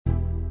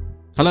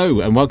Hello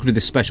and welcome to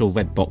this special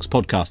Red Box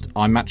podcast.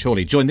 I'm Matt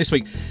Chorley, joined this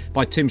week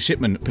by Tim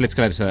Shipman,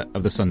 political editor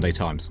of the Sunday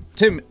Times.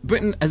 Tim,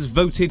 Britain has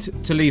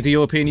voted to leave the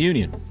European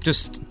Union.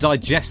 Just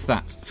digest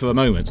that for a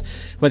moment.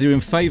 Whether you're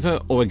in favour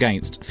or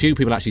against, few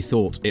people actually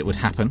thought it would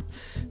happen.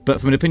 But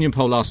from an opinion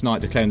poll last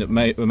night declaring that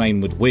Remain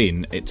would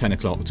win at 10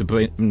 o'clock to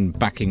Britain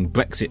backing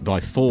Brexit by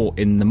 4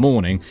 in the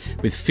morning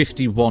with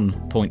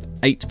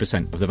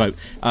 51.8% of the vote,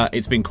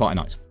 it's been quite a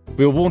night.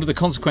 We were warned of the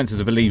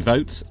consequences of a Leave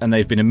vote, and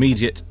they've been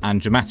immediate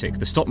and dramatic.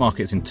 The stock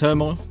market's in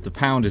turmoil, the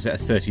pound is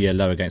at a 30-year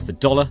low against the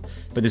dollar,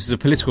 but this is a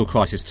political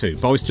crisis too.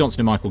 Boris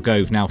Johnson and Michael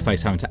Gove now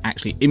face having to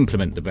actually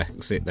implement the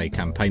Brexit they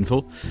campaigned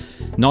for.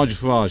 Nigel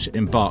Farage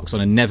embarks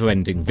on a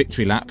never-ending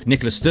victory lap.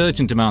 Nicola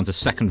Sturgeon demands a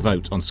second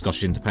vote on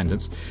Scottish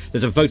independence.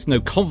 There's a vote of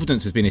no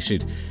confidence has been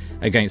issued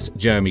against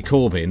Jeremy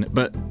Corbyn,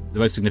 but the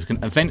most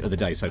significant event of the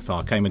day so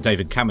far came when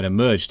David Cameron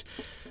emerged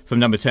from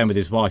number 10 with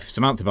his wife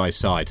Samantha by his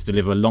side to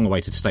deliver a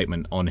long-awaited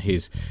statement on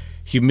his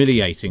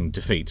humiliating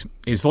defeat.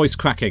 His voice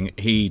cracking,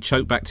 he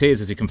choked back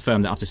tears as he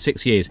confirmed that after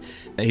 6 years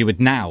he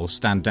would now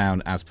stand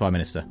down as Prime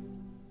Minister.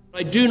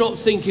 I do not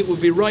think it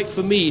would be right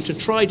for me to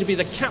try to be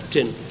the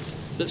captain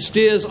that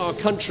steers our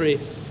country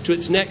to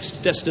its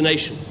next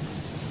destination.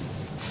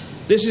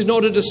 This is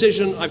not a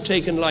decision I've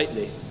taken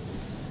lightly,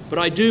 but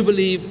I do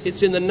believe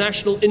it's in the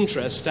national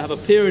interest to have a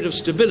period of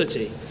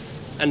stability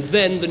and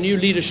then the new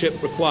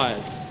leadership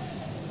required.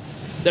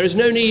 There is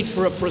no need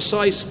for a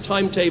precise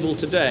timetable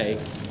today,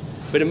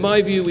 but in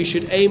my view we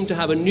should aim to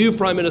have a new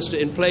Prime Minister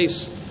in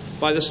place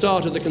by the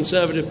start of the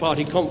Conservative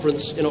Party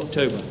conference in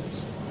October.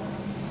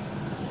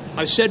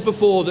 I've said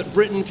before that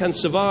Britain can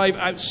survive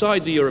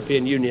outside the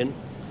European Union,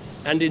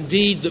 and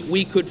indeed that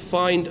we could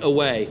find a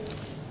way.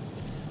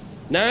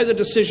 Now the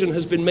decision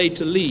has been made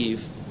to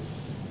leave,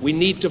 we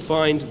need to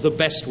find the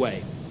best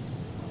way.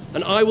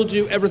 And I will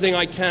do everything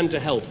I can to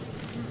help.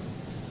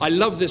 I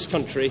love this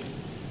country,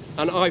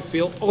 and I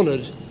feel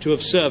honoured to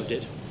have served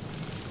it.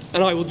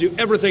 And I will do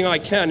everything I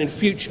can in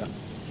future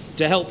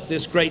to help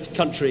this great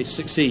country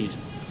succeed.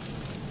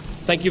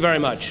 Thank you very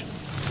much.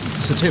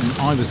 So, Tim,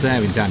 I was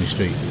there in Downing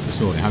Street this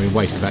morning, having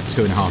waited about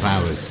 2.5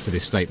 hours for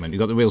this statement. You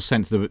got the real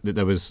sense that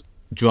there was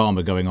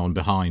drama going on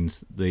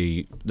behind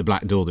the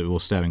black door that we were all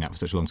staring at for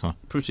such a long time.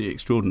 Pretty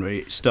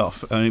extraordinary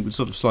stuff. I mean, it was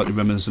sort of slightly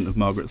reminiscent of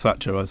Margaret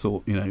Thatcher, I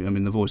thought. You know,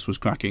 the voice was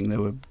cracking. There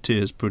were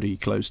tears pretty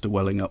close to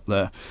welling up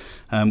there.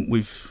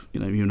 You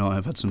and I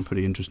have had some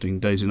pretty interesting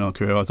days in our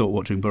career. I thought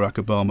watching Barack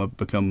Obama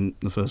become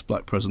the first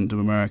black president of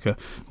America,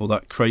 or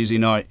that crazy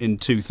night in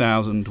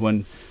 2000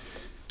 when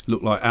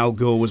looked like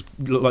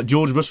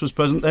George Bush was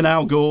president, then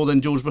Al Gore,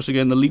 then George Bush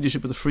again, the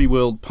leadership of the free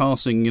world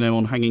passing,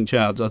 on hanging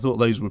chads. I thought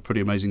those were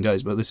pretty amazing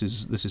days, but this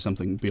is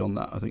something beyond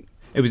that, I think.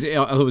 I was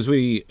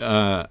really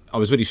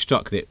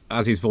struck that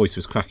as his voice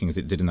was cracking as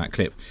it did in that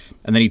clip,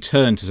 and then he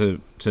turned to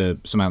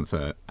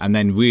Samantha and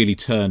then really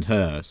turned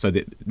her so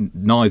that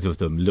neither of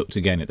them looked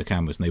again at the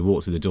cameras, and they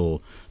walked through the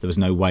door. There was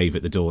no wave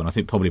at the door, and I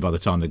think probably by the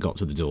time they got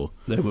to the door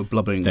they were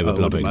blubbering. I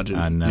would imagine.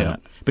 And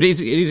but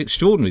it is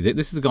extraordinary that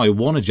this is a guy who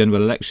won a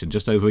general election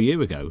just over a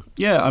year ago.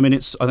 Yeah, I mean,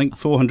 it's, I think,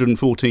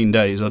 414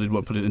 days. I did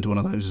put it into one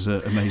of those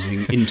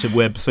amazing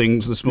interweb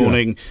things this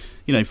morning.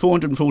 Yeah.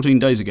 414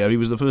 days ago, he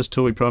was the first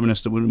Tory Prime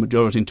Minister with a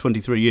majority in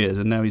 23 years,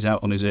 and now he's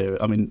out on his ear.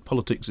 I mean,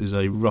 politics is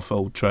a rough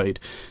old trade.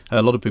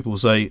 A lot of people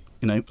say,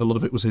 a lot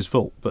of it was his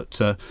fault,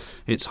 but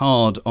it's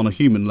hard on a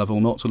human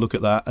level not to look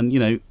at that. And,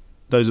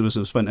 those of us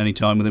who have spent any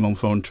time with him on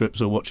foreign trips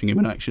or watching him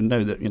in action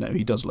know that,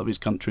 he does love his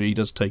country, he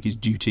does take his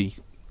duty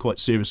quite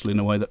seriously in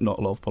a way that not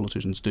a lot of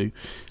politicians do.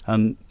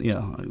 And,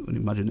 I would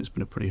imagine it's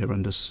been a pretty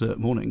horrendous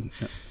morning.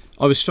 Yeah.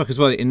 I was struck as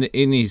well,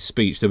 in his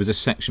speech, there was a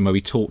section where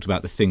he talked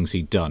about the things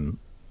he'd done,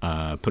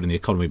 putting the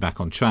economy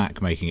back on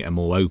track, making it a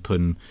more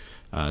open,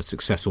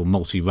 successful,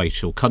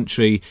 multiracial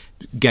country,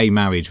 gay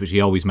marriage, which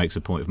he always makes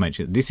a point of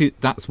mentioning.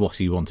 That's what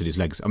he wanted his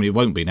legacy. I mean, it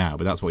won't be now,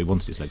 but that's what he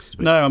wanted his legacy to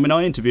be. No, I mean,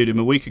 I interviewed him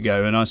a week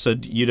ago, and I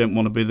said, you don't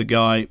want to be the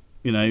guy,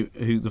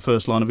 who the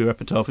first line of your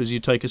epitaph is, you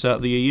take us out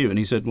of the EU. And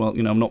he said, well,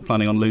 I'm not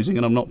planning on losing,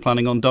 and I'm not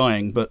planning on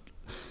dying, but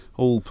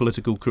all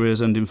political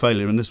careers end in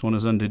failure, and this one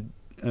has ended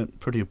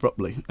pretty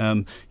abruptly.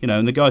 And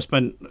the guy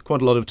spent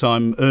quite a lot of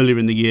time earlier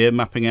in the year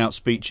mapping out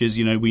speeches.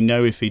 We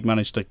know if he'd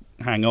managed to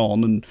hang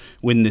on and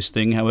win this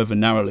thing, however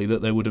narrowly,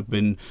 that there would have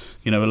been,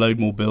 a load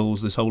more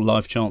bills, this whole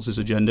life chances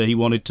agenda. He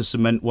wanted to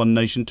cement one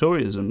nation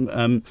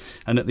Toryism.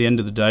 And at the end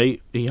of the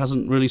day, he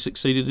hasn't really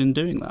succeeded in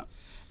doing that.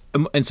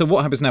 And so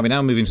what happens now? We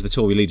now move into the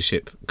Tory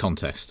leadership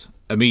contest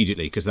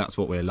immediately, because that's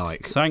what we're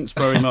like. Thanks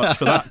very much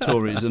for that,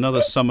 Tories.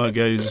 Another summer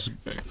goes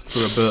for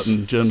a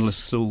Burton.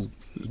 Journalists all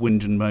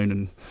whinge and moan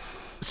and...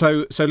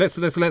 So let's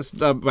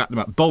wrap them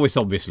up. Boris,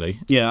 obviously.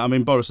 Yeah, I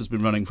mean, Boris has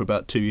been running for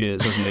about 2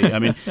 years, hasn't he? I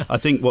mean, I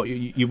think what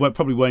you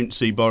probably won't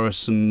see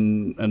Boris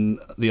and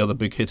the other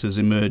big hitters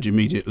emerge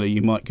immediately.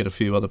 You might get a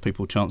few other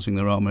people chancing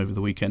their arm over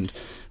the weekend.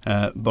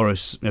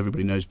 Boris,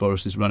 everybody knows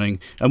Boris is running.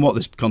 And what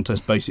this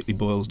contest basically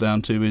boils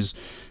down to is,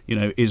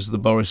 is the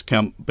Boris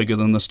camp bigger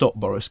than the Stop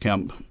Boris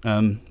camp?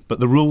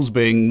 But the rules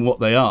being what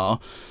they are,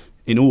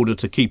 in order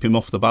to keep him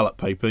off the ballot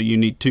paper, you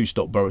need two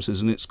Stop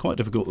Borises, and it's quite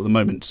difficult at the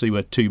moment to see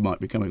where two might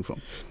be coming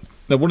from.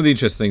 Now, one of the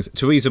interesting things,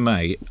 Theresa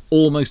May,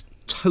 almost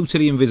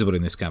totally invisible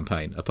in this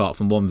campaign, apart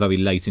from one very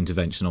late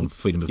intervention on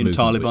freedom of movement.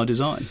 Entirely by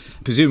design.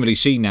 Presumably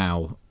she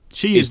now...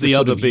 She is the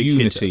other big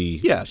unity.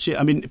 Hitter.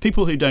 Yeah,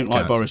 people who don't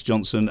like Boris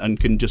Johnson and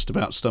can just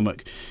about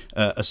stomach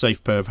a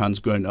safe pair of hands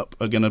grown up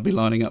are going to be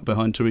lining up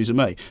behind Theresa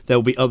May.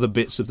 There'll be other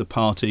bits of the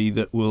party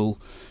that will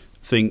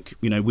think,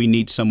 we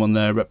need someone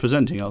there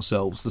representing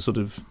ourselves. The sort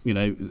of,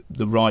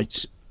 the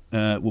right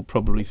will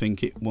probably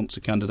think it wants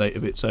a candidate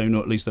of its own,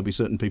 or at least there'll be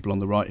certain people on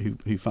the right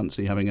who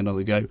fancy having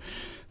another go.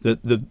 The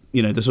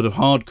sort of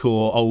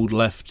hardcore old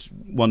left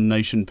One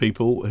Nation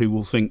people who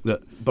will think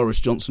that Boris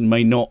Johnson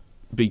may not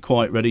be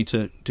quite ready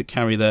to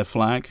carry their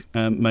flag,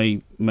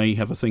 may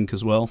have a think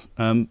as well.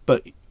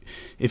 But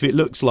if it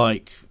looks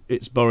like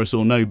it's Boris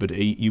or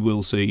nobody, you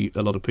will see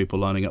a lot of people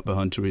lining up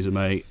behind Theresa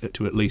May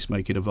to at least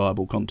make it a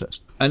viable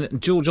contest.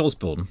 And George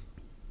Osborne,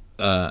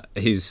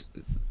 his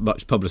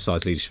much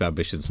publicised leadership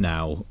ambitions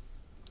now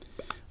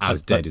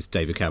as dead as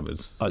David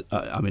Cameron's.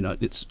 I mean,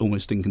 it's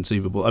almost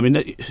inconceivable. I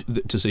mean,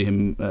 to see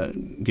him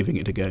giving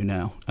it a go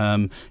now.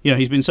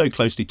 He's been so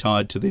closely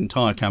tied to the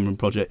entire Cameron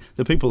project.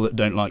 The people that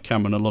don't like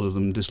Cameron, a lot of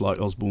them dislike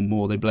Osborne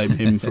more. They blame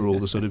him for all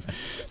the sort of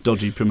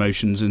dodgy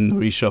promotions and the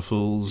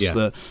reshuffles,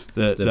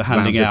 the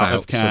handing out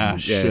of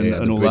cash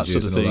and all that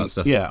sort of thing.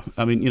 Yeah,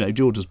 I mean,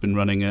 George has been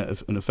running an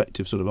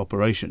effective sort of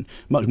operation,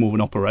 much more of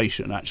an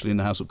operation actually in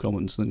the House of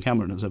Commons than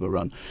Cameron has ever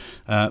run.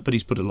 But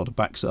he's put a lot of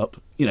backs up.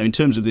 In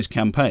terms of this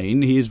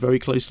campaign, he is very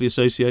closely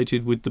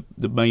associated with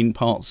the main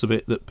parts of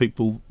it that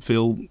people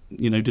feel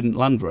didn't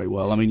land very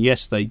well. I mean,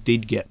 yes, they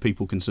did get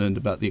people concerned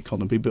about the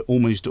economy, but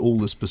almost all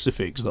the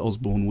specifics that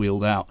Osborne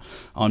wheeled out,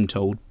 I'm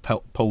told,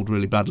 polled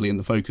really badly in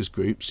the focus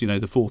groups.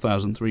 The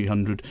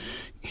 4,300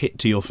 hit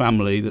to your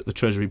family that the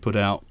Treasury put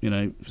out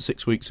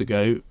 6 weeks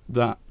ago,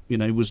 that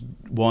was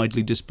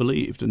widely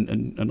disbelieved,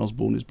 and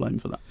Osborne is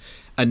blamed for that.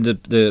 And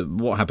the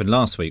what happened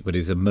last week with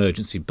his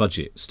emergency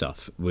budget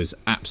stuff was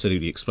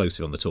absolutely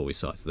explosive on the Tory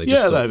side. They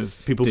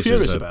just people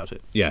furious about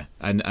it. Yeah,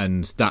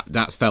 and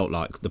that felt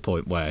like the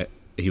point where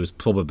he was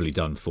probably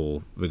done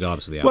for,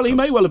 regardless of the outcome. Well, he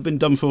may well have been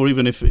done for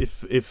even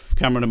if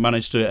Cameron had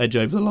managed to edge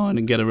over the line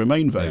and get a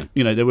Remain vote.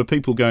 Yeah. There were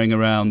people going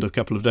around a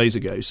couple of days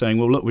ago saying,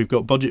 well, look, we've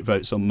got budget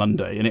votes on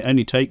Monday, and it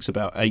only takes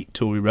about 8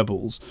 Tory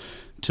rebels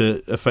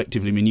to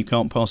effectively mean you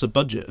can't pass a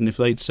budget. And if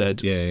they'd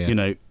said,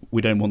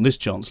 we don't want this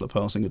Chancellor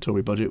passing a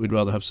Tory budget, we'd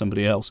rather have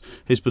somebody else,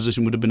 his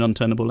position would have been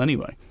untenable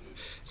anyway.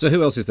 So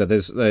who else is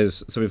there?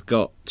 So we've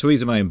got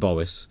Theresa May and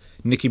Boris.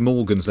 Nicky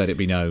Morgan's let it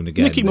be known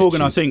again. Nicky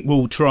Morgan, I think,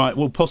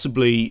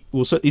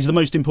 he's the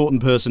most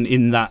important person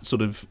in that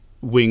sort of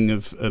wing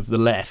of the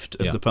left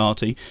of the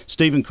party.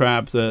 Stephen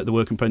Crabb, the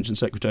Work and Pension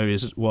Secretary,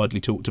 is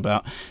widely talked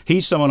about.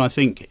 He's someone I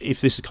think,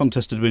 if this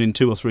contest had been in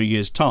 2 or 3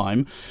 years'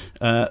 time,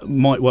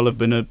 might well have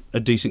been a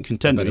decent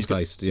contender. He's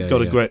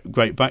got a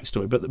great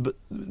backstory. But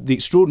the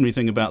extraordinary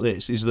thing about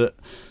this is that,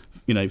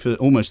 for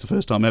almost the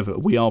first time ever,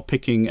 we are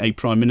picking a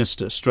Prime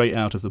Minister straight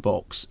out of the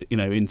box,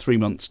 in 3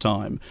 months'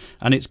 time.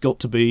 And it's got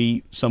to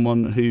be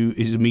someone who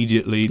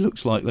immediately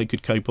looks like they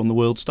could cope on the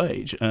world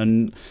stage.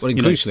 And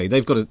crucially,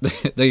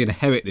 they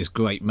inherit this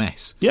great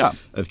mess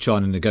of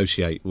trying to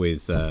negotiate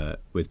with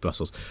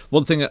Brussels.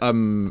 One thing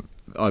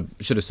I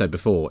should have said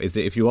before is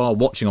that if you are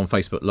watching on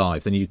Facebook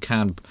Live, then you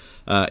can,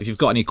 if you've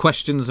got any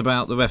questions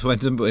about the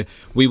referendum,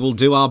 we will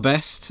do our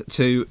best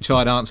to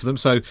try and answer them.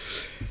 So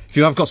if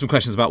you have got some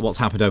questions about what's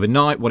happened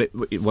overnight, what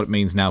it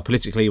means now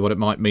politically, what it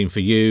might mean for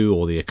you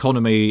or the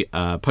economy,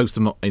 post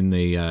them in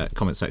the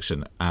comment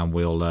section, and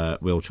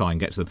we'll try and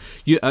get to them.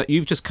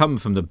 You've just come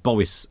from the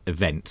Boris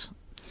event.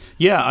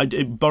 Yeah,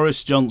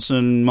 Boris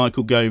Johnson,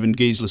 Michael Gove and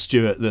Gisela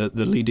Stewart,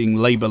 the leading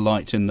Labour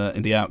light in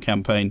the Out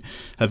campaign,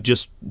 have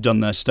just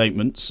done their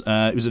statements.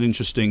 It was an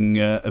interesting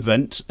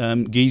event.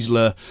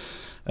 Gisela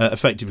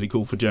effectively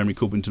called for Jeremy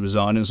Corbyn to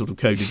resign in a sort of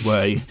coded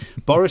way.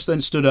 Boris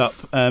then stood up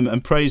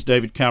and praised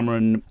David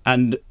Cameron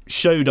and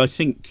showed, I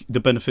think, the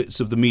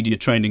benefits of the media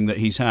training that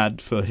he's had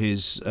for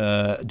his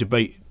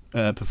debate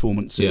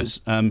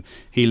performances. Yeah.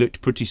 He looked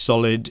pretty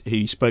solid.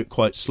 He spoke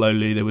quite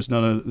slowly. There was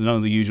none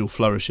of the usual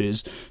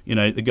flourishes.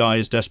 The guy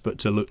is desperate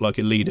to look like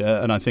a leader,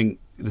 and I think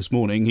this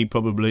morning he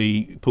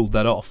probably pulled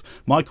that off.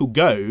 Michael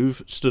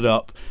Gove stood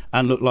up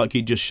and looked like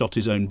he'd just shot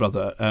his own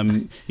brother.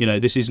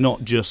 This is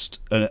not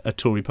just a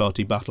Tory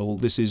party battle.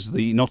 This is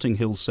the Notting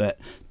Hill set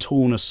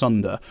torn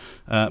asunder.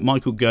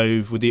 Michael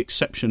Gove, with the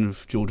exception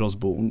of George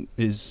Osborne,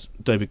 is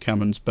David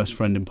Cameron's best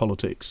friend in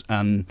politics,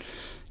 and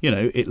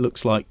it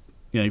looks like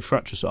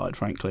fratricide,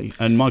 frankly.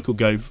 And Michael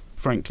Gove,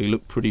 frankly,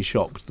 looked pretty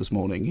shocked this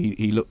morning.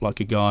 He looked like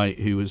a guy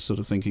who was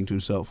sort of thinking to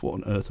himself, what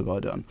on earth have I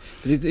done?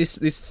 But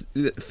this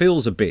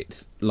feels a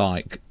bit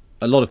like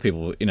a lot of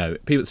people,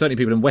 certainly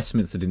people in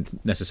Westminster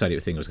didn't necessarily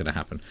think it was going to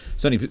happen.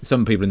 Certainly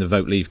some people in the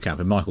Vote Leave camp,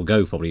 and Michael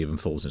Gove probably even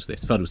falls into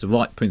this, felt it was the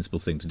right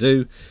principled thing to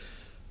do,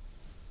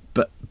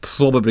 but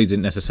probably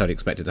didn't necessarily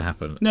expect it to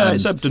happen. No,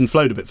 it's ebbed and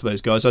flowed a bit for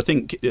those guys. I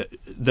think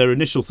their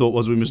initial thought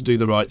was we must do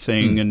the right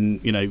thing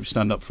and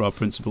stand up for our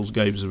principles.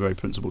 Gove's a very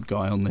principled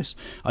guy on this.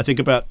 I think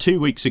about 2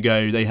 weeks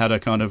ago they had a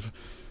kind of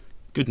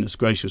goodness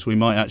gracious, we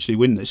might actually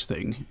win this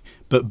thing.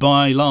 But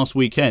by last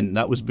weekend,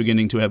 that was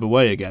beginning to ebb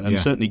away again. And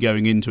certainly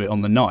going into it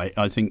on the night,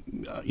 I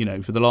think,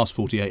 for the last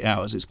 48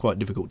 hours, it's quite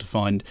difficult to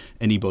find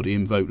anybody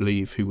in Vote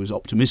Leave who was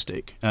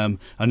optimistic. And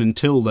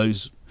until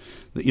those...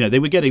 they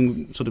were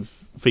getting sort of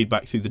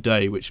feedback through the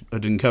day which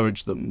had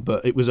encouraged them,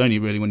 but it was only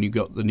really when you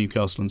got the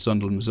Newcastle and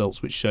Sunderland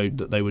results which showed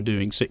that they were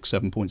doing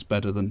 6-7 points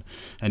better than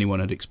anyone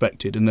had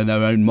expected, and then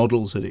their own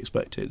models had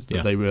expected,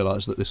 that they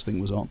realised that this thing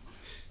was on.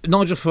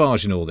 Nigel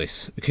Farage in all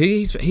this,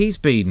 he's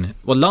been...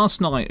 Well, last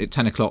night at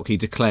 10 o'clock he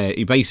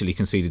basically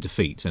conceded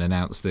defeat and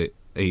announced that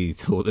he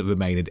thought that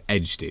Remain had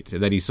edged it,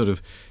 and then he sort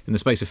of, in the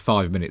space of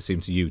 5 minutes,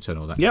 seemed to U-turn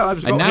all that. Yeah,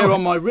 I've got here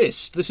on my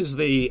wrist. This is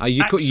the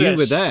access you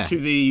were there. to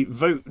the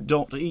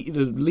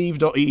the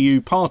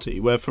Leave.eu party,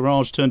 where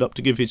Farage turned up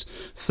to give his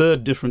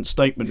third different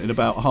statement in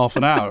about half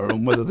an hour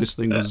on whether this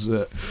thing was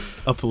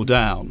up or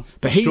down.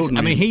 But he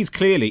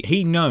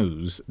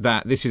knows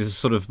that this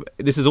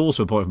is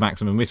also a point of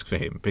maximum risk for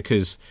him,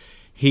 because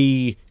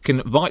he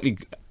can rightly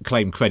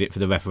claim credit for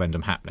the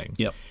referendum happening.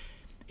 Yep.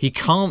 He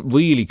can't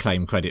really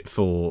claim credit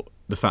for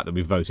the fact that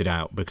we voted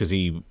out, because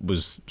he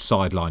was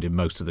sidelined in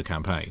most of the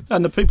campaign.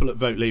 And the people at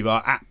Vote Leave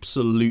are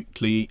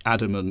absolutely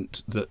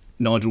adamant that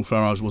Nigel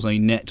Farage was a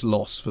net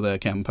loss for their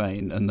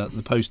campaign, and that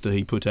the poster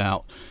he put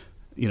out,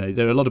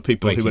 there are a lot of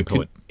people Breaking who were...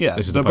 Point.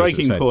 The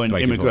Breaking Point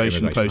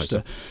immigration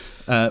poster.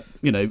 There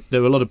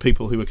were a lot of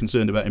people who were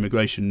concerned about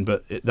immigration,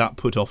 but that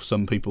put off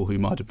some people who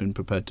might have been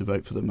prepared to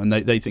vote for them, and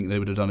they think they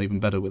would have done even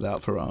better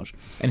without Farage.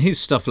 And his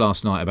stuff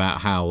last night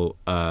about how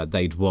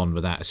they'd won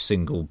without a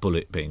single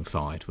bullet being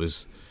fired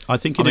was... I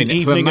think an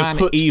evening of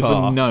chutzpah,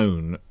 even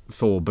known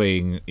for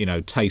being,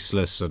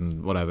 tasteless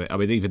and whatever. I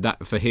mean, even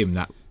that, for him,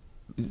 that...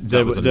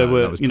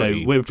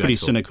 We're a pretty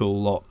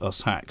cynical lot,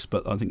 us hacks,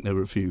 but I think there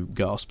were a few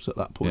gasps at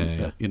that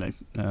point.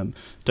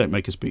 Don't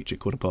make a speech at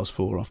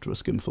 4:15 after a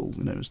skinful,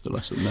 is the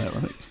lesson there, I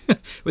think. Well,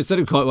 it's done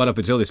him quite well up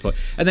until this point.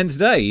 And then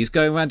today he's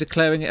going around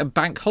declaring it a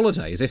bank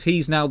holiday, as if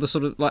he's now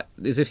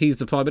as if he's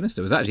the Prime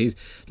Minister.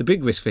 The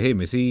big risk for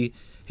him is he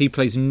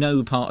plays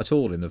no part at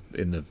all in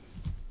the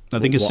I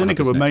think a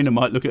cynical Remainer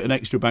might look at an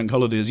extra bank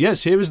holiday as,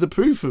 yes, here is the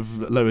proof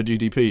of lower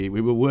GDP. We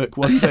will work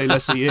one day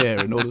less a year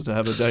in order to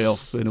have a day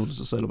off in order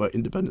to celebrate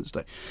Independence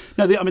Day.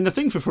 Now, the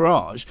thing for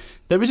Farage,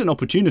 there is an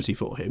opportunity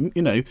for him.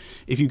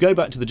 If you go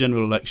back to the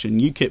general election,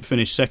 UKIP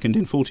finished second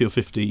in 40 or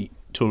 50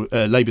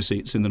 Labour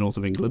seats in the north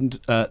of England.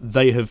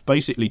 They have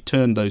basically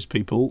turned those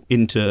people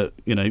into,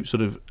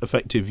 sort of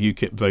effective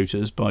UKIP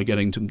voters by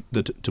getting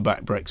to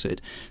back Brexit.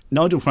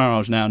 Nigel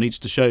Farage now needs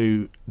to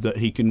show that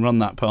he can run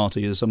that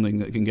party as something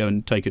that can go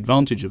and take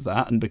advantage of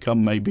that and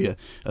become maybe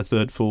a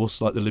third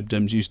force like the Lib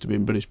Dems used to be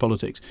in British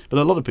politics. But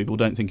a lot of people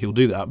don't think he'll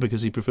do that,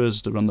 because he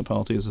prefers to run the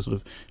party as a sort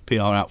of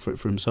PR outfit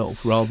for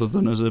himself rather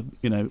than as an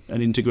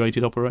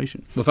integrated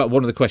operation. Well, in fact,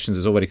 one of the questions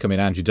has already come in.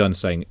 Andrew Dunn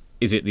saying,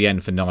 is it the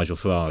end for Nigel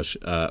Farage?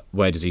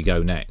 Where does he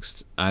go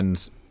next?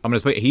 And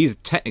he's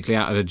technically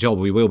out of a job.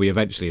 We will be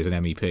eventually as an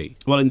MEP.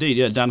 Well, indeed,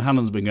 yeah. Dan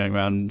Hannon's been going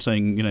around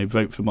saying,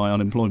 vote for my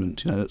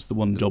unemployment. That's the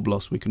one job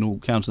loss we can all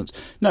countenance.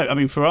 No,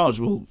 Farage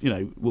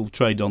will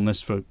trade on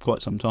this for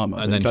quite some time.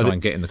 I think. Then try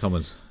and get in the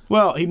Commons.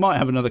 Well, he might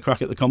have another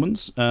crack at the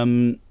Commons.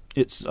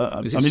 Is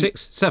it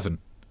 6, 7?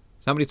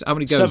 How many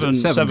goes?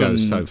 Seven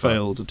goes so far.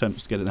 Failed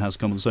attempts to get in the House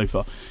of Commons so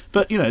far.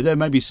 But, there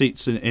may be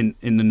seats in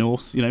the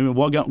north.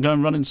 Why go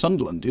and run in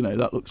Sunderland?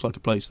 That looks like a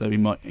place there he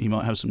might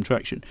have some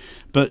traction.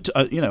 But,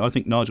 I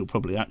think Nigel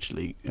probably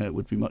actually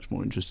would be much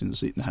more interested in the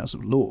seat in the House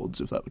of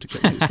Lords if that were to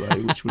come his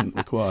way, which wouldn't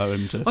require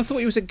him to... I thought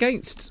he was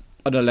against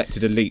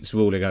unelected elites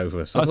ruling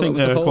over us. I think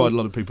there are quite a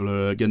lot of people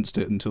who are against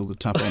it until the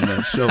tap on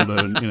their shoulder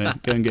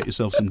and, go and get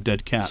yourself some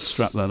dead cat,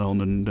 strap that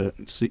on and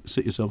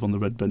sit yourself on the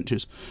red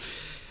benches.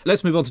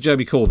 Let's move on to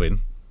Jeremy Corbyn.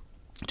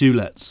 Do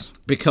let's.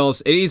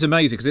 Because it is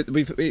amazing,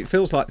 because it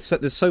feels like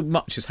there's so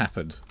much has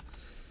happened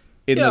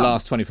in the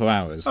last 24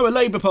 hours. Oh, a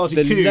Labour Party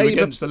coup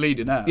against the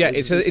leader now. Yeah,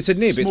 it's a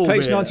nib. It's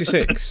page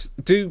 96.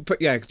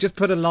 Just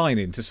put a line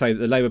in to say that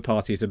the Labour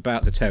Party is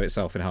about to tear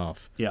itself in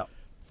half. Yeah.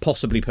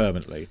 Possibly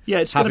permanently. Yeah,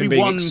 it's going to be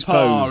one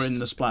par in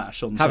the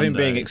splash on Sunday. Having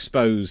been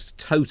exposed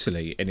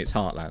totally in its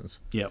heartlands.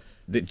 Yeah.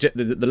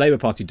 The Labour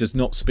Party does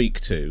not speak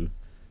to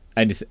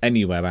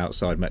anywhere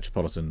outside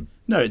metropolitan.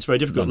 No, it's very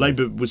difficult.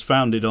 London. Labour was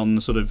founded on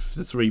the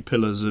three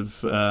pillars of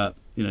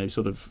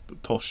sort of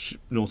posh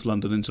North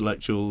London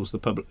intellectuals, the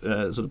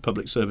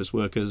public service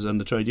workers, and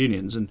the trade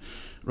unions. And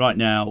right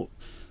now,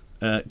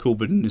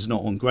 Corbyn is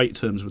not on great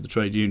terms with the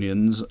trade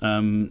unions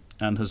and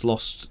has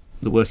lost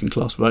the working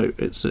class vote.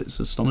 It's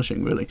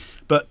astonishing, really.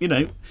 But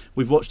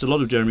we've watched a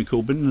lot of Jeremy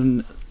Corbyn,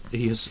 and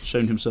he has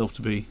shown himself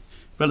to be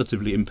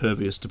relatively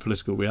impervious to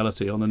political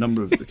reality on a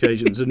number of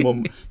occasions, and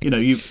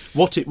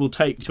what it will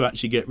take to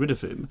actually get rid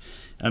of him.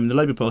 The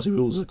Labour Party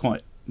rules are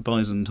quite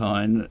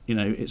Byzantine.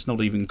 It's not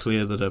even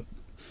clear that a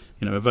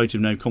vote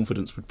of no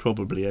confidence would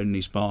probably only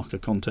spark a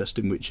contest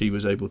in which he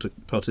was able to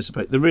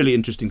participate. The really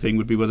interesting thing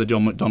would be whether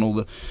John McDonnell,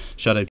 the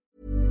shadow...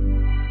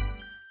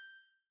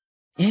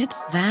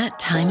 It's that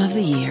time of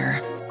the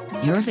year.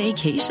 Your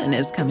vacation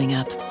is coming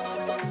up.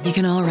 You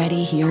can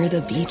already hear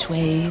the beach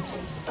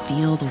waves,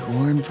 feel the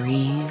warm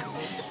breeze,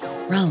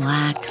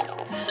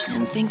 relax,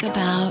 and think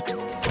about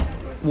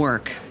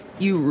work.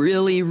 You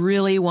really,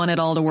 really want it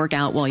all to work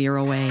out while you're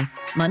away.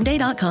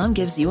 Monday.com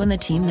gives you and the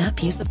team that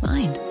peace of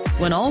mind.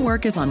 When all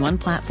work is on one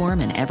platform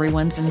and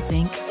everyone's in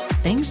sync,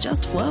 things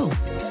just flow.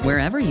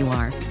 Wherever you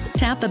are,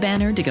 tap the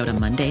banner to go to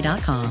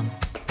Monday.com.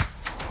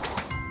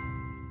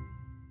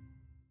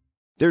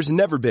 There's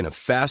never been a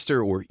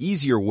faster or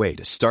easier way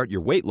to start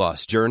your weight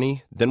loss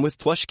journey than with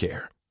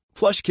PlushCare.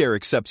 PlushCare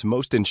accepts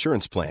most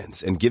insurance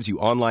plans and gives you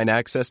online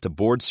access to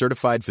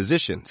board-certified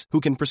physicians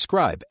who can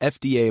prescribe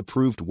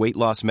FDA-approved weight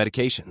loss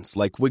medications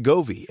like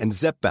Wegovy and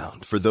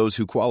Zepbound for those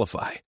who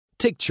qualify.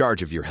 Take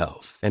charge of your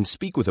health and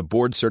speak with a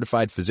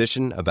board-certified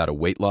physician about a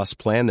weight loss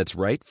plan that's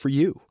right for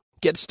you.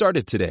 Get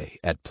started today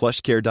at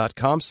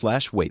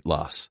plushcare.com/weight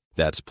loss.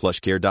 That's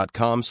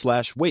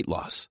plushcare.com/weight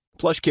loss.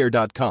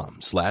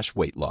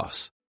 plushcare.com/weight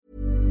loss.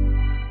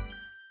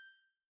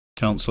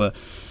 Chancellor,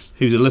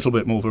 who's a little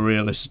bit more of a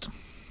realist,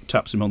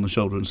 taps him on the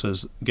shoulder and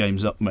says,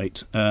 "Game's up,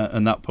 mate,"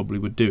 and that probably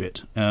would do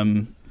it.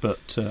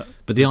 But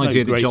the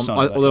idea that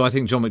although I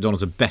think John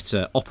McDonnell's a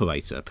better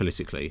operator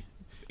politically,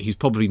 he's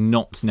probably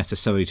not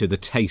necessarily to the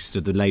taste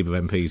of the Labour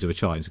MPs who are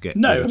trying to get...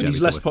 No, he's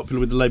less popular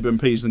with the Labour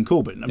MPs than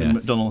Corbyn. I mean,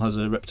 McDonnell has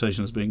a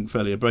reputation as being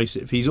fairly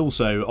abrasive. He's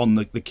also on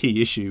the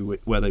key issue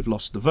where they've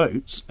lost the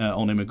votes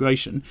on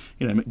immigration.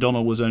 You know,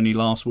 McDonnell was only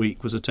last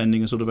week was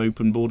attending a sort of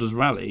open borders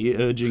rally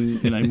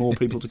urging more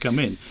people to come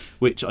in,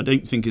 which I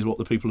don't think is what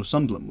the people of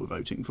Sunderland were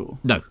voting for.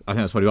 No, I think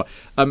that's probably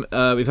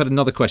right. We've had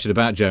another question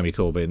about Jeremy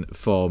Corbyn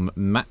from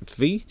Matt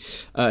V,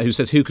 who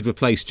says, who could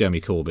replace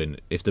Jeremy Corbyn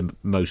if the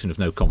motion of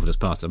no confidence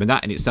passed? I mean,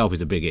 that in itself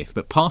is a big if,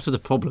 but part of the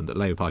problem that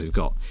Labour Party's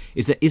got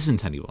is there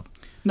isn't anyone.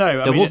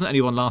 No, there wasn't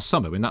anyone last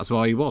summer, and that's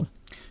why he won.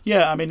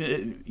 Yeah, I mean,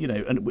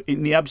 and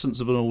in the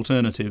absence of an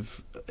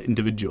alternative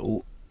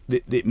individual,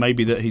 it may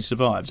be that he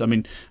survives. I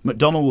mean,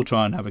 McDonnell will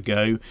try and have a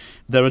go.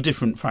 There are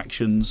different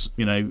factions,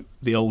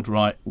 the old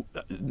right.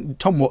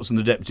 Tom Watson,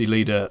 the deputy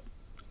leader,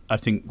 I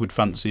think would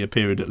fancy a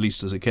period at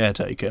least as a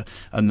caretaker,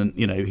 and then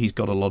he's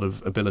got a lot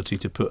of ability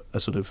to put a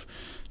sort of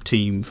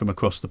team from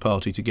across the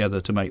party together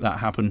to make that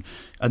happen.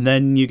 And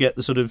then you get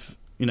the sort of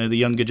the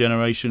younger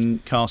generation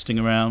casting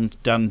around.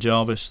 Dan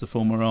Jarvis, the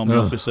former army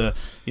officer,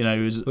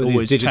 is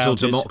always digital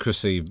touted.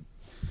 Democracy.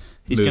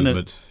 He's going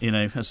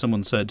to, as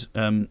someone said,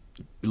 a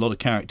lot of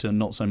character and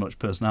not so much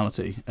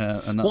personality.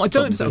 And that's I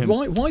don't understand.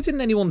 Why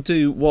didn't anyone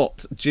do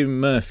what Jim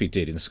Murphy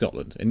did in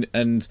Scotland?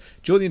 And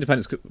during the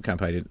independence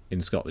campaign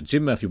in Scotland,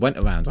 Jim Murphy went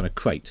around on a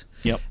crate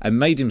and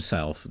made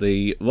himself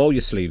the roll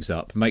your sleeves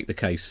up, make the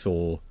case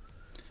for...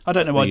 I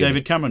don't know why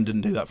David Cameron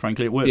didn't do that,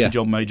 frankly. It worked for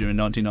John Major in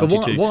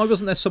 1992. But why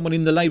wasn't there someone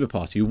in the Labour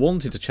Party who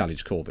wanted to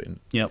challenge Corbyn,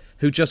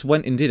 who just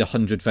went and did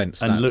 100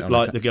 vents and looked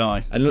like the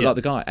guy? And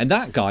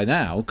that guy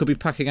now could be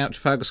packing out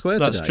Trafalgar Square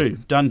today. That's true.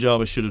 Dan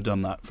Jarvis should have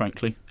done that,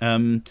 frankly.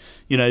 There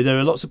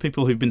are lots of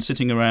people who've been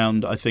sitting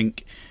around, I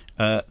think,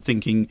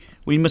 thinking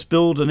we must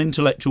build an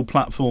intellectual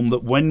platform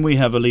that when we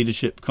have a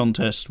leadership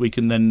contest we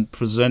can then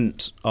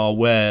present our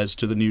wares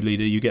to the new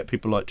leader. You get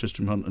people like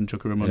Tristram Hunt and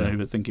Chuka Umunna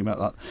who are thinking about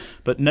that,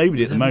 but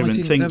nobody at the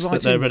moment thinks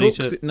that they're ready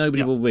to... that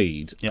nobody will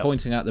read,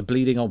 pointing out the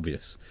bleeding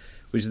obvious,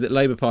 which is that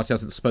Labour Party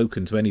hasn't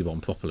spoken to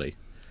anyone properly.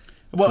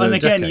 Well, and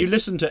again, you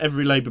listen to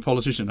every Labour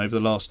politician over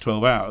the last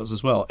 12 hours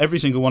as well. Every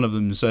single one of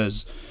them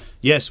says,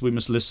 yes, we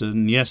must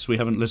listen. Yes, we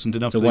haven't listened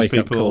enough to these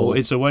people.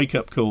 It's a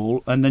wake-up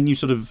call. And then you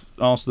sort of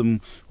ask them,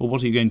 well,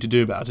 what are you going to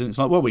do about it? And it's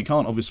like, well, we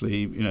can't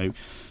obviously,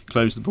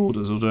 close the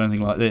borders or do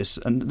anything like this.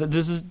 And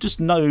there's just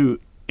no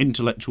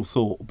intellectual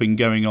thought been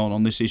going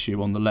on this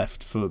issue on the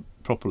left for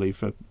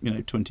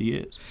 20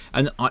 years.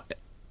 And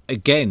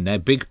again, their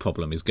big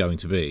problem is going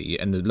to be,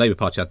 and the Labour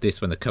Party had this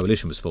when the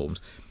coalition was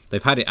formed,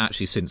 they've had it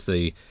actually since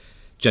the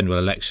general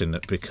election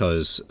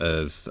because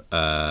of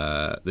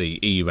the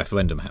EU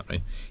referendum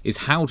happening, is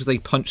how do they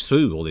punch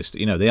through all this?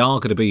 They are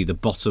going to be the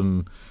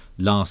bottom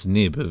last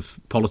nib of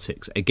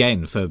politics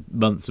again for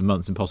months and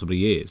months and possibly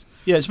years.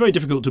 Yeah, it's very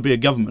difficult to be a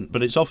government,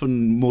 but it's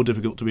often more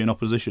difficult to be an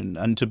opposition.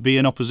 And to be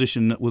an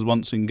opposition that was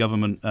once in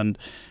government and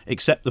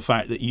accept the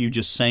fact that you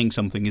just saying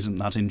something isn't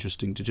that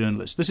interesting to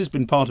journalists. This has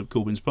been part of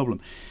Corbyn's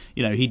problem.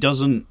 He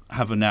doesn't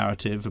have a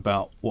narrative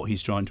about what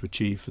he's trying to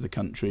achieve for the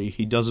country.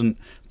 He doesn't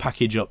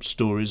package up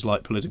stories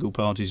like political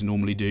parties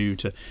normally do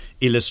to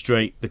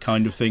illustrate the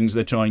kind of things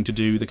they're trying to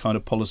do, the kind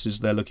of policies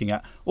they're looking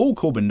at. All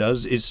Corbyn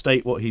does is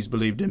state what he's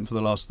believed in for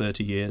the last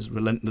 30 years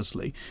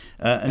relentlessly.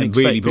 And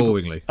really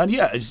boringly. And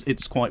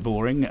it's quite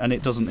boring, and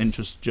it doesn't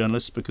interest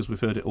journalists because we've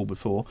heard it all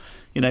before.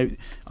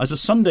 As a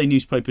Sunday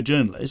newspaper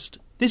journalist,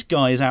 this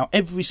guy is out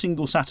every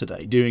single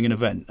Saturday doing an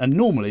event, and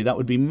normally that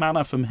would be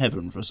manna from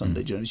heaven for a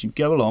Sunday journalist. You'd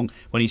go along,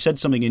 when he said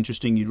something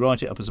interesting, you'd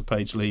write it up as a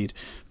page lead,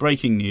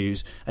 breaking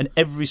news, and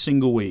every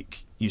single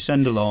week you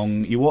send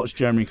along, you watch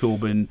Jeremy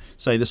Corbyn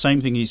say the same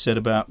thing he said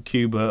about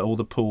Cuba or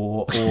the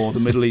poor or the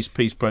Middle East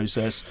peace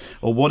process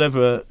or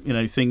whatever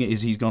thing it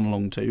is he's gone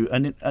along to,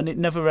 and it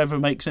never ever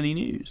makes any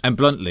news. And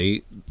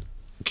bluntly,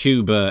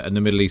 Cuba and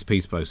the Middle East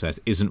peace process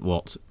isn't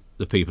what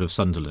the people of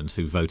Sunderland,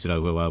 who voted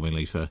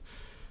overwhelmingly for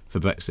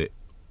Brexit,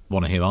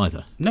 want to hear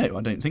either. No,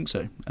 I don't think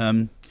so.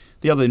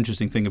 The other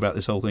interesting thing about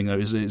this whole thing, though,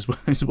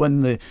 is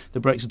when the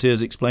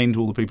Brexiteers explain to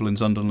all the people in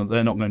Sunderland that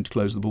they're not going to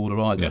close the border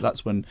either. Yeah.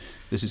 That's when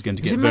this is going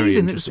to get It's very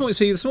amazing.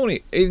 interesting. This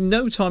morning, in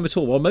no time at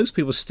all, while most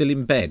people were still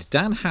in bed,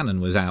 Dan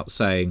Hannan was out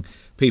saying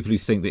people who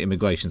think that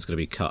immigration is going to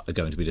be cut are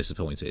going to be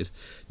disappointed.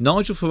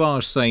 Nigel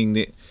Farage saying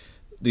that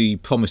the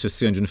promise of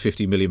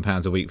 £350 million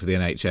a week for the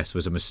NHS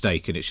was a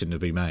mistake and it shouldn't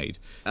have been made.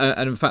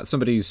 And in fact,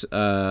 somebody's...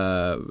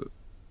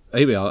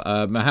 here we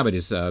are. Mohammed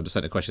is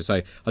sent a question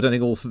saying, I don't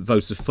think all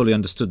voters have fully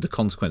understood the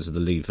consequence of the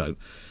Leave vote.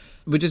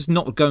 We're just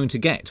not going to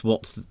get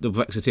what the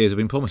Brexiteers have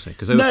been promising.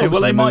 They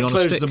might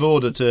close the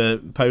border to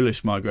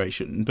Polish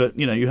migration, but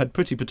you had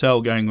Priti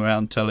Patel going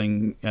around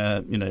telling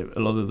a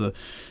lot of the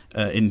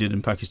Indian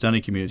and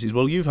Pakistani communities,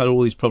 well, you've had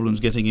all these problems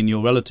getting in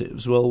your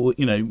relatives. Well,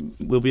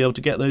 we'll be able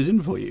to get those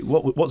in for you.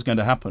 What's going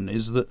to happen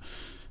is that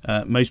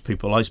most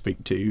people I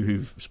speak to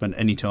who've spent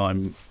any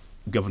time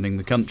governing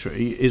the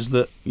country is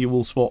that you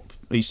will swap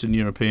Eastern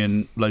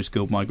European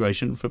low-skilled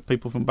migration for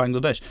people from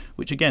Bangladesh,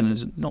 which again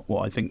is not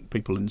what I think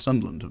people in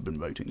Sunderland have been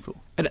voting for.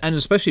 And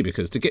especially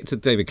because to get to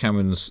David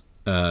Cameron's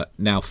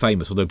now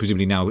famous, although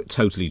presumably now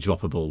totally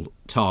droppable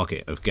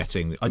target of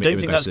getting... I don't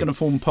think that's going to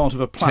form part of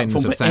a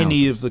platform for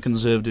any of the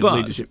Conservative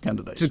leadership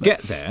candidates. To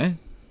get there,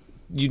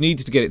 you need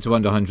to get it to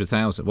under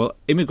 100,000. Well,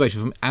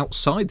 immigration from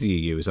outside the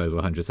EU is over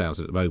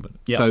 100,000 at the moment.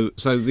 Yeah.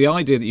 So the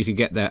idea that you could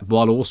get there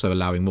while also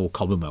allowing more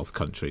Commonwealth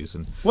countries...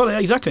 Well,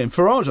 exactly. And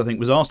Farage, I think,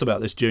 was asked about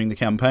this during the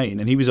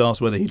campaign, and he was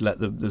asked whether he'd let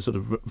the sort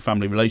of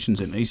family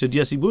relations in. And he said,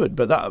 yes, he would.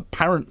 But that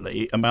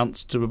apparently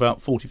amounts to about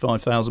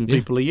 45,000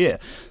 people a year.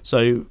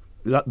 So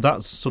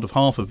that's sort of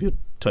half of your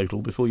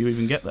total before you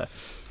even get there.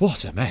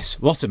 What a mess.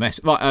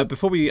 Right,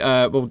 before we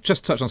we'll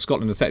just touch on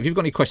Scotland and say, if you've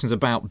got any questions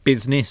about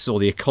business or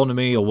the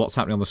economy or what's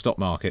happening on the stock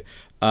market,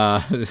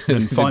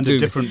 then find a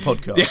different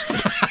podcast.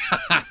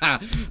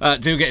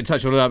 Do get in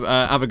touch. We'll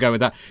have a go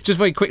with that. Just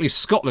very quickly,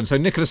 Scotland. So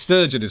Nicola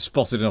Sturgeon has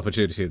spotted an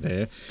opportunity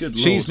there. Good Lord.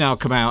 She's now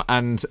come out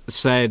and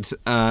said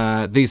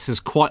this is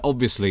quite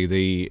obviously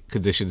the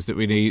conditions that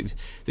we need,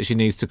 that she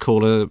needs to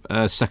call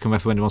a second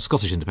referendum on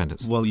Scottish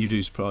independence. Well, you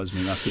do surprise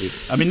me,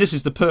 Matthew. I mean, this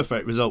is the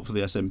perfect result for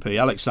the SNP.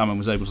 Alex Salmond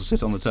was able to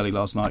sit on the telly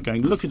last night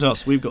going, look at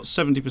us, we've got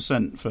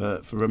 70%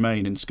 for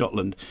Remain in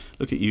Scotland.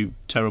 Look at you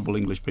terrible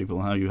English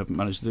people, how you haven't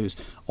managed to do this.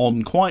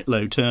 On quite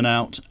low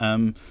turnout,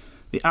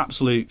 the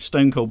absolute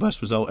stone-cold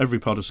best result, every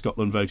part of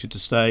Scotland voted to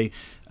stay,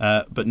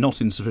 but not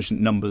in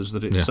sufficient numbers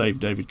that it saved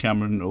David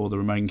Cameron or the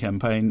Remain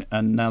campaign,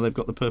 and now they've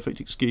got the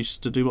perfect excuse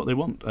to do what they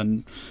want.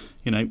 And,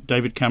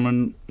 David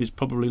Cameron is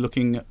probably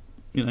looking at,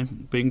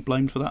 being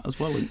blamed for that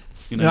as well. And,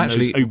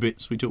 actually, those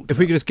obits we talked about. If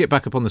we could just get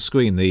back up on the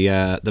screen,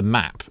 the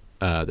map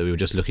that we were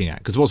just looking at,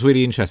 because what's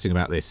really interesting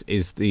about this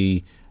is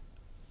the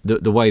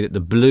way that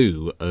the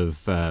blue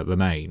of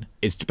Remain,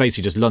 it's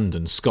basically just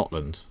London,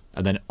 Scotland,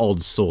 and then odd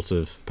sort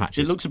of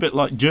patches. It looks a bit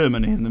like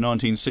Germany in the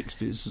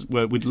 1960s,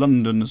 where with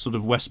London as sort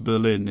of West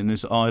Berlin in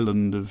this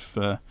island of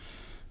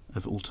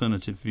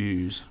alternative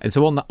views. And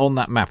so on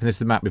that map, and this is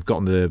the map we've got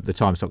on the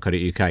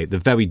times.co.uk, the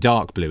very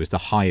dark blue is the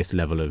highest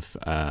level of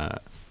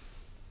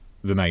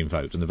Remain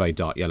vote, and the very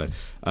dark yellow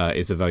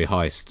is the very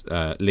highest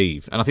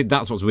Leave. And I think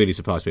that's what's really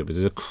surprised people,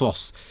 is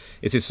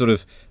it's this sort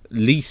of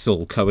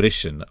lethal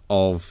coalition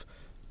of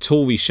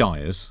Tory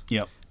shires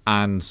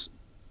and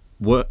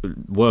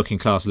working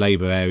class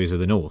Labour areas of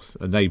the north,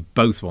 and they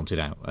both wanted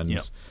out.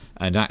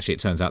 And actually, it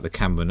turns out the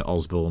Cameron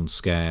Osborne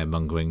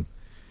scaremongering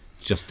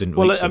just didn't.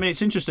 Well, I mean,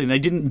 it's interesting. They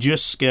didn't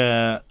just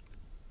scare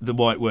the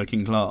white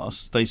working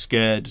class. They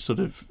scared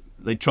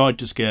They tried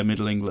to scare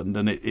Middle England,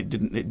 and it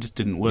didn't. It just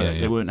didn't work.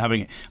 They weren't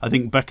having it. I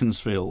think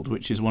Beaconsfield,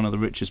 which is one of the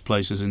richest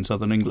places in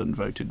southern England,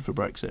 voted for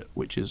Brexit,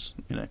 which is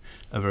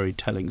a very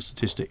telling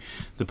statistic.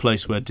 The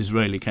place where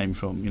Disraeli came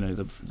from,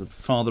 the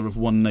father of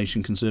One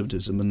Nation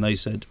conservatism, and they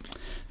said,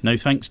 "No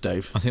thanks,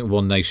 Dave." I think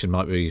One Nation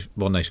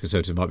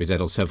Conservative might be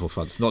dead on several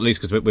fronts. Not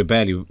least because we're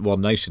barely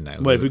One Nation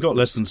now. Well, if we've got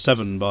less than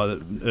 7 by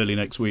early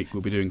next week,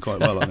 we'll be doing quite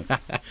well, I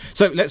think.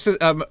 So let's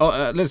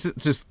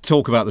just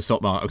talk about the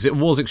stock market, because it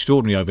was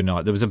extraordinary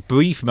overnight. There was a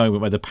brief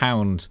moment where the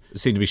pound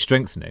seemed to be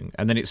strengthening,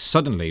 and then it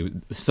suddenly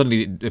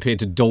appeared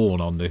to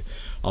dawn on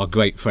our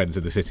great friends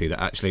in the city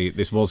that actually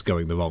this was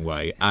going the wrong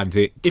way, and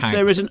it tanked. If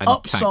there is an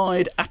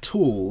upside at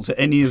all to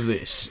any of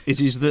this, it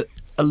is that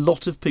a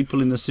lot of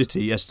people in the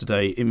city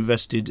yesterday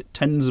invested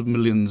tens of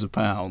millions of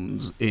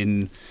pounds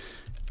in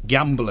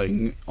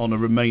gambling on a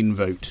Remain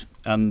vote,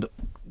 and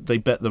they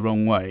bet the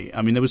wrong way.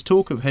 I mean, there was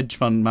talk of hedge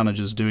fund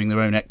managers doing their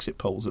own exit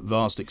polls at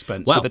vast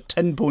expense with a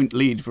 10-point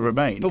lead for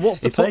Remain. But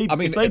what's the point? I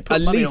mean, a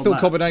lethal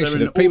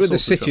combination of people in the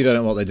city who don't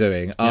know what they're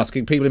doing,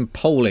 asking people in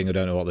polling who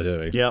don't know what they're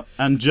doing. Yeah,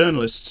 and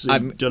journalists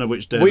who don't know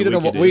which day we don't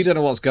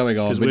know what's going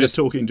on. Because we're just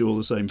talking to all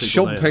the same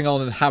people. Chomping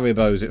on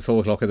Haribos at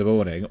 4 o'clock in the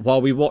morning while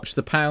we watch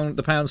the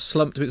pound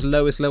slump to its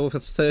lowest level for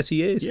 30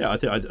 years. Yeah,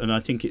 I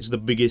think it's the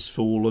biggest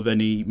fall of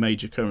any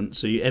major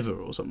currency ever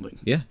or something.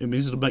 Yeah. I mean,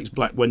 it makes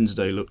Black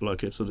Wednesday look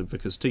like a sort of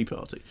Vickers Tea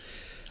Party.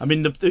 I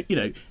mean,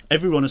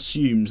 everyone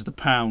assumes the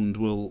pound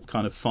will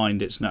kind of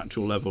find its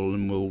natural level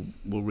and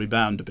will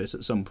rebound a bit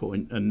at some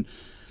point. And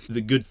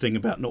The good thing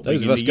about not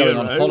Those being of us in the going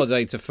Euro, on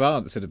holiday to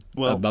France in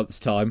a month's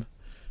time.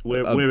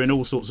 we're in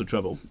all sorts of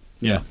trouble.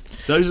 Yeah.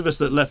 Those of us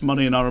that left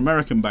money in our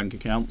American bank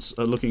accounts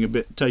are looking a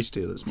bit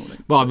tastier this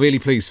morning. Well, I'm really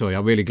pleased for you.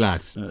 I'm really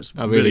glad. It's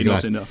I'm really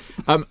glad. not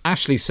enough.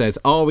 Ashley says,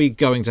 are we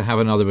going to have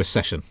another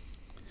recession?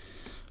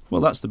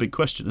 Well, that's the big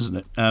question, isn't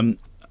it?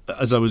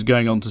 As I was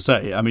going on to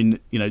say, I mean,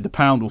 the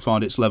pound will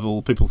find its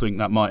level. People think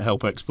that might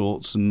help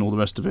exports and all the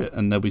rest of it,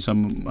 and there'll be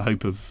some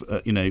hope of,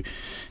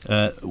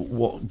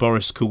 what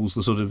Boris calls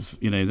the sort of,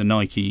 the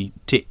Nike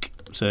tick.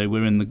 So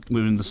we're in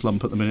the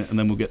slump at the minute, and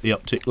then we'll get the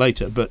uptick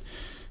later. But,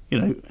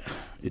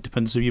 it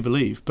depends who you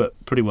believe.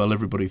 But pretty well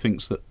everybody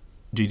thinks that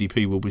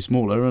GDP will be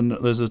smaller, and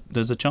there's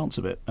a chance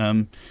of it.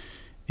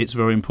 It's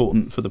very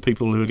important for the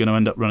people who are going to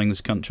end up running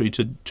this country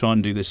to try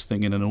and do this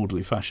thing in an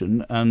orderly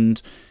fashion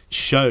and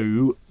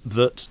show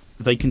that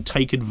they can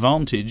take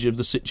advantage of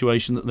the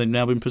situation that they've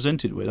now been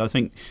presented with. I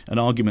think an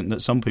argument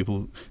that some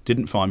people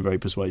didn't find very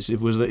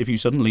persuasive was that if you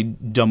suddenly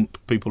dump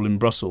people in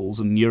Brussels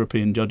and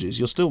European judges,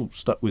 you're still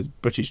stuck with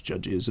British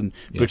judges and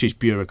British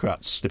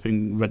bureaucrats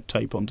slipping red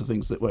tape onto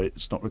things where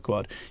it's not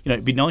required.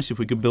 It'd be nice if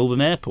we could build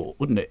an airport,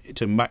 wouldn't it,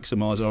 to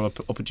maximise our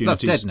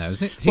opportunities. That's dead now,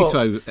 isn't it?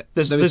 Heathrow. Well,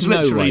 there's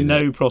literally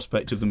no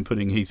prospect of them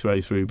putting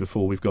Heathrow through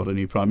before we've got a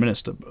new Prime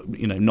Minister,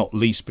 not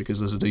least because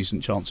there's a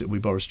decent chance it will be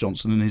Boris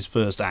Johnson, and his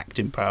first act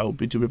in power will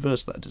be to reverse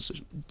that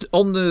decision.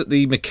 On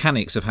the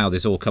mechanics of how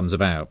this all comes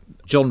about,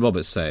 John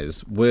Roberts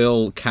says,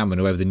 will Cameron,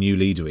 whoever the new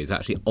leader is,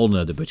 actually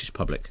honour the British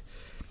public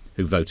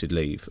who voted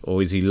leave?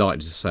 Or is he likely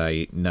to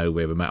say, no,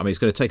 we're I mean, it's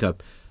going to take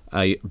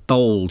a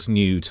bold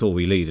new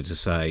Tory leader to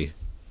say,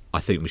 I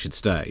think we should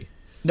stay.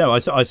 No,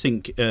 I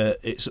think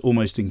it's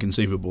almost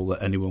inconceivable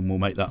that anyone will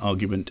make that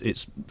argument.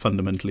 It's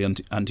fundamentally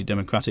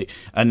anti-democratic.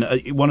 And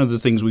one of the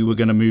things we were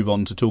going to move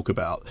on to talk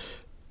about,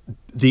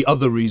 the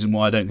other reason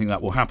why I don't think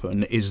that will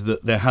happen is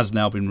that there has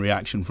now been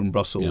reaction from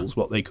Brussels.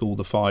 What they call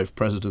the 5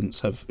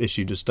 presidents have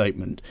issued a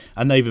statement,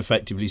 and they've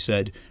effectively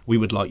said, we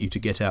would like you to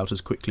get out as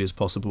quickly as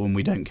possible, and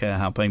we don't care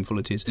how painful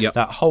it is.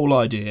 That whole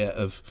idea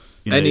of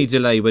any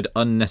delay would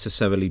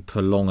unnecessarily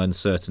prolong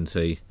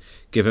uncertainty,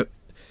 give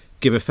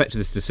effect to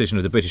this decision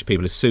of the British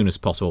people as soon as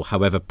possible,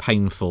 however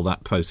painful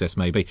that process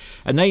may be.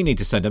 And they need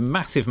to send a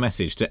massive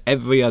message to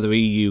every other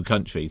EU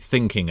country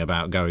thinking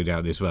about going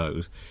down this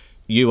road.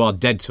 You are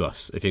dead to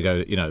us if you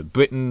go,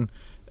 Britain,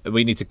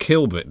 we need to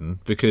kill Britain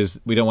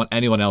because we don't want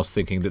anyone else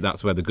thinking that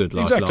that's where the good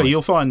life lies. Exactly.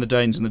 You'll find the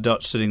Danes and the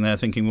Dutch sitting there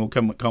thinking, well,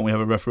 can't we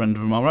have a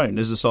referendum of our own?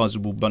 There's a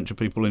sizable bunch of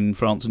people in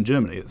France and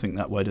Germany that think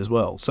that way as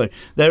well. So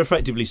they're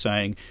effectively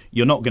saying,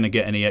 you're not going to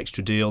get any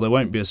extra deal. There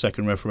won't be a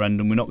second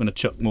referendum. We're not going to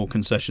chuck more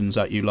concessions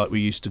at you like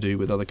we used to do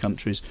with other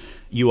countries.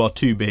 You are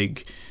too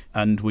big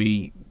and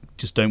we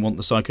just don't want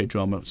the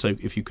psychodrama. So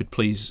if you could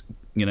please,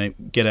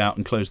 get out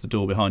and close the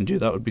door behind you,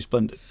 that would be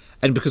splendid.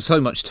 And because so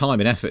much time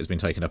and effort has been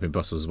taken up in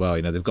Brussels as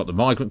well, they've got the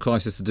migrant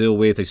crisis to deal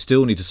with. They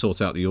still need to sort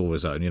out the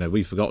Eurozone.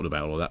 We've forgotten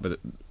about all that, but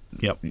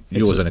the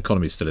Eurozone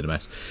economy is still in a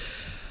mess.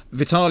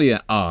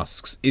 Vitalia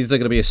asks, is there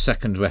going to be a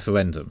second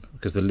referendum?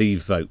 Because the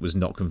Leave vote was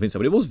not convincing.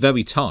 But it was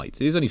very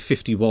tight. It is only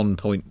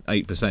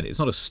 51.8%. It's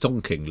not a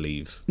stonking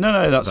Leave.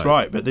 No, that's vote.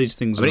 Right. But these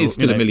things it's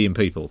still 1 million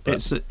people.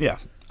 But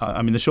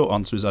I mean, the short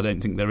answer is I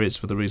don't think there is,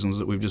 for the reasons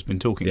that we've just been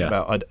talking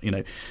about.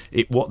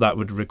 What that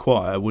would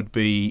require would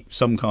be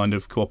some kind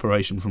of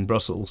cooperation from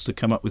Brussels to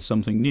come up with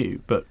something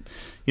new. But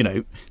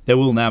there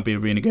will now be a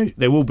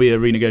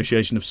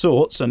renegotiation of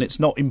sorts, and it's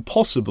not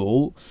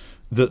impossible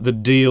that the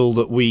deal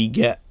that we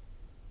get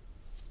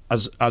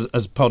as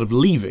part of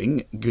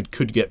leaving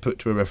could get put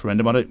to a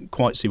referendum. I don't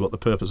quite see what the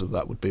purpose of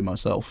that would be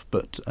myself,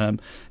 but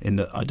in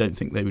that I don't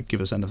think they would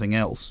give us anything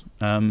else.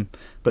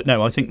 But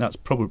no, I think that's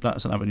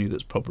an avenue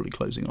that's probably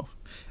closing off.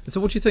 So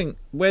what do you think?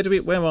 Where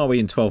are we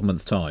in 12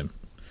 months' time?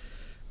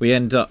 We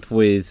end up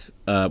with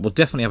we'll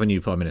definitely have a new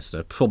Prime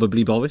Minister,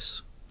 probably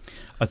Boris.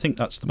 I think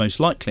that's the most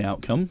likely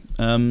outcome.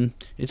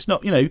 It's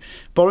not,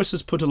 Boris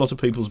has put a lot of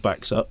people's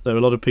backs up. There are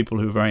a lot of people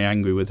who are very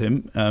angry with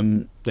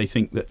him. They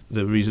think that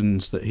the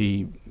reasons that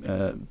he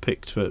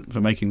picked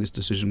for making this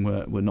decision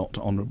were not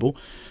honourable.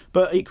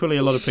 But equally,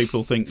 a lot of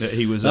people think that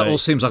he was... That all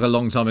seems like a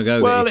long time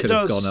ago. Well, that he could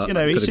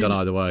have gone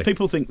either way.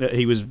 People think that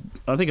he was...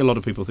 I think a lot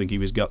of people think he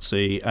was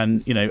gutsy.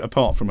 And,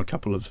 apart from a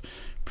couple of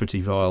pretty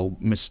vile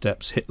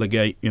missteps,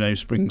 Hitlergate,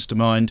 springs to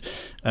mind,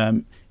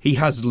 he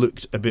has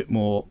looked a bit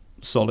more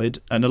solid,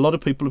 and a lot of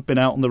people have been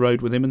out on the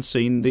road with him and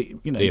seen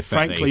the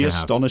frankly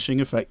astonishing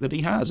effect that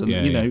he has. And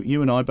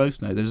you and I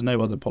both know there's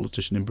no other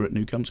politician in Britain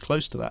who comes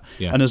close to that.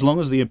 And as long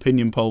as the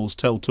opinion polls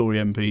tell Tory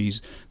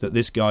MPs that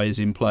this guy is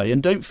in play,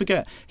 and don't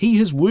forget, he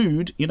has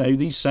wooed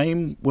these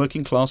same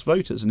working class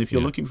voters. And if you're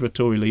looking for a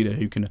Tory leader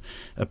who can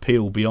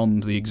appeal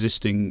beyond the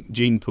existing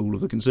gene pool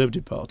of the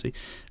Conservative Party,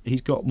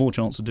 he's got more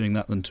chance of doing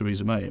that than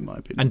Theresa May, in my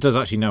opinion. And does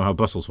actually know how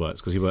Brussels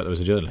works because he worked there as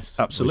a journalist.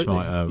 Absolutely,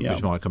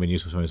 which might come in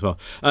useful for him as well.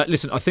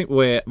 Listen, I think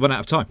we're run out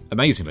of time.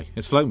 Amazingly,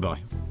 it's flown by.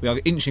 We are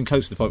inching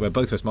close to the point where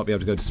both of us might be able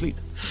to go to sleep.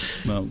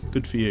 Well,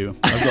 good for you.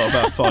 I've got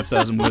about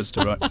 5,000 words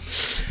to write.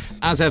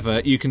 As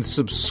ever, you can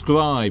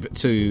subscribe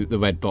to the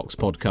Red Box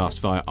podcast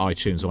via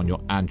iTunes on your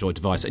Android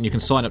device, and you can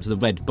sign up to the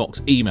Red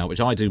Box email, which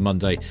I do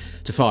Monday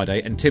to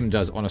Friday, and Tim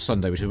does on a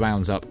Sunday, which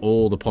rounds up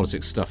all the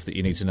politics stuff that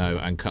you need to know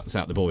and cuts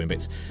out the boring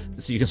bits.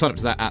 So you can sign up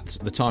to that at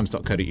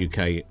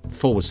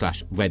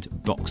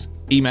thetimes.co.uk/Red Box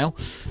email.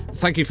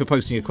 Thank you for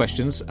posting your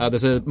questions.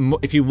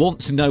 If you want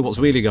to know what's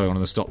really going on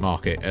in the stock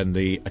market and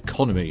the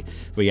economy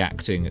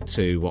reacting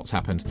to what's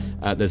happened,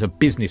 there's a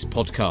business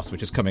podcast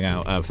which is coming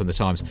out from the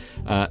Times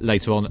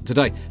later on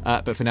today.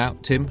 But for now,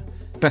 Tim,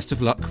 best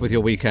of luck with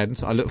your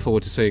weekend. I look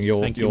forward to seeing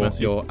your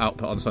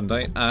output on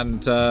Sunday.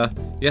 And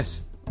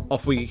yes,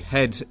 off we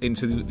head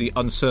into the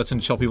uncertain,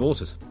 choppy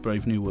waters.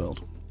 Brave new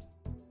world.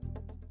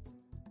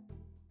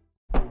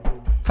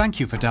 Thank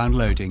you for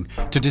downloading.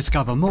 To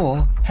discover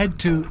more, head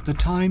to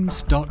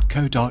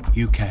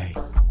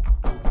thetimes.co.uk.